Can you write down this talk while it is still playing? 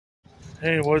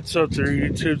Hey, what's up there,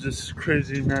 YouTube? This is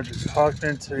Crazy Magic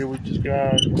Hawkman. Today we just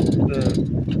got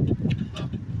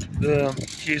the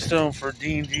keystone for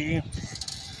D&D.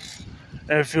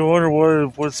 And if you wonder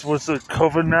what's the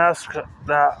COVID mask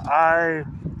that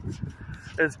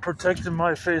it's protecting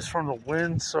my face from the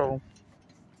wind. So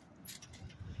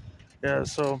yeah.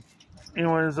 So,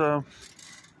 anyways,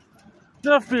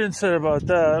 enough being said about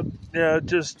that. Yeah,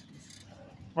 just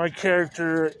my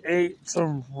character ate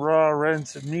some raw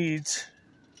rancid meat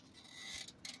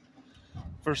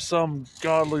for some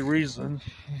godly reason.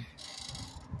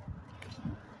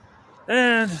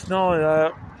 And not only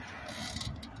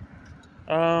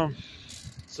that,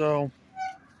 so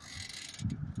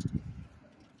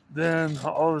then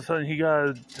all of a sudden he got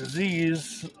a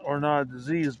disease, or not a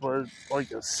disease, but like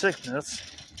a sickness,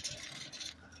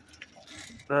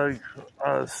 like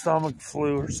a stomach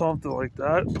flu or something like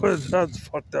that. But that's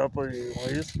fucked up,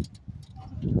 anyways.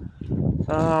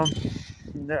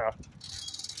 Yeah.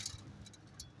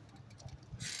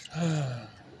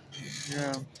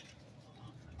 Yeah.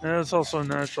 And it's also a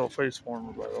natural face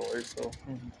warmer, by the way, so.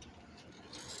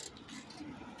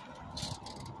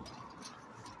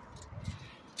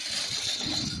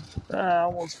 I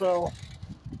almost fell.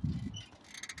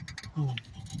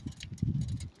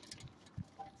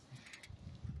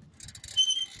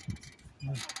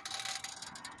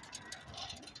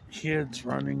 Kids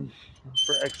running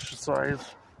for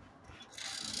exercise.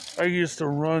 I used to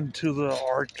run to the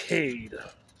arcade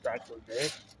back in the day.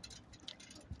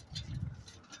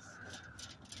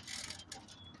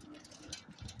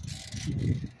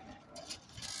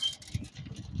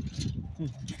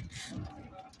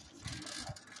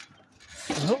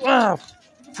 Ah,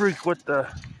 freak with the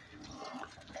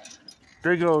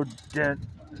big old dent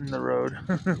in the road.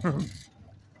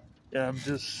 Yeah, I'm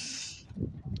just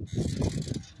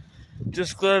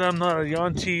glad I'm not a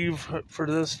Yontiv for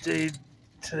this day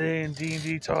today in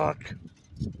D&D talk.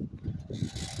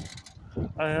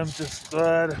 I am just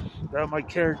glad that my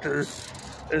character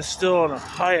is still on a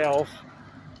high elf.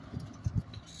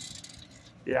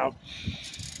 Yeah,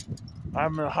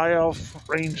 I'm a high elf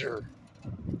ranger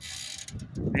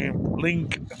named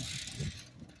Link.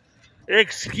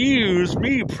 Excuse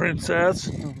me, princess.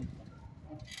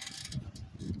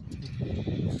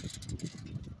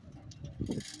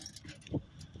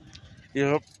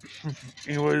 Yep.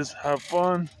 Anyways, have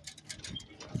fun.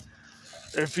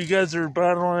 If you guys are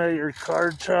battling at your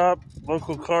card shop,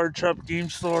 local card shop, game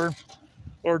store,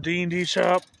 or D&D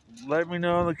shop, let me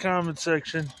know in the comment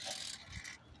section.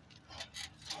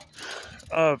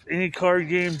 Of any card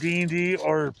game, D&D,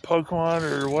 or Pokemon,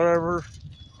 or whatever.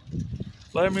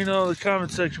 Let me know in the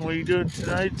comment section what you're doing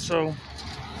tonight. So,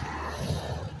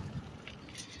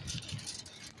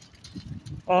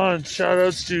 on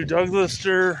shoutouts to Doug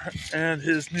Lister and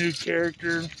his new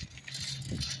character,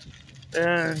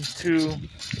 and to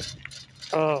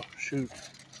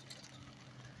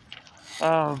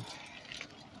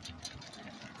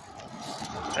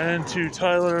and to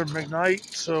Tyler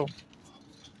McKnight. So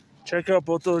check out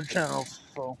both those channels.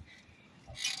 So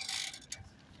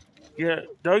yeah,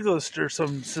 Doug Lister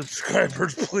some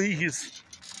subscribers, please.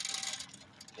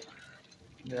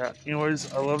 Yeah.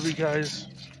 Anyways, I love you guys.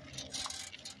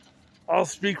 I'll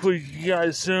speak with you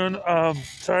guys soon.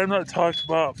 Sorry I'm not talking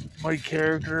about my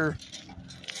character,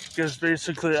 because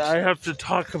basically I have to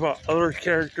talk about other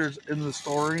characters in the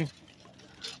story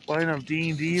line of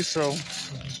D&D, so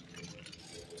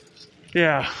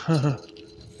yeah.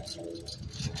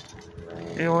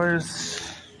 Anyways,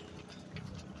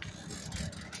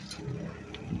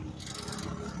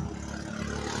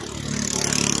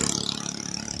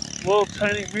 little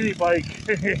tiny mini bike.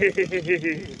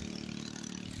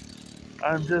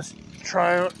 I'm just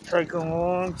trekking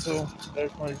along, so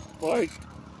that's my bike.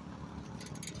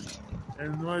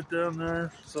 And right down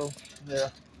there, so yeah.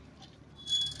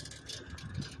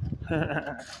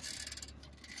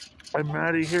 I'm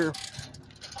Maddie here,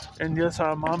 and yes,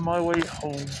 I'm on my way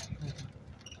home.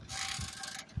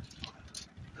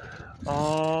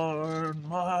 On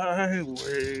my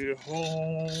way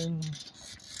home,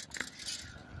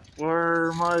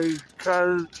 where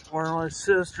my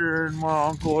sister and my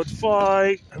uncle would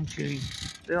fight. I'm kidding,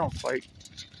 they don't fight.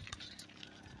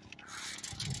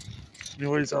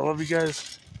 Anyways, I love you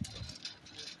guys.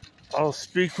 I'll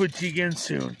speak with you again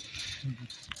soon.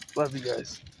 Love you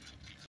guys.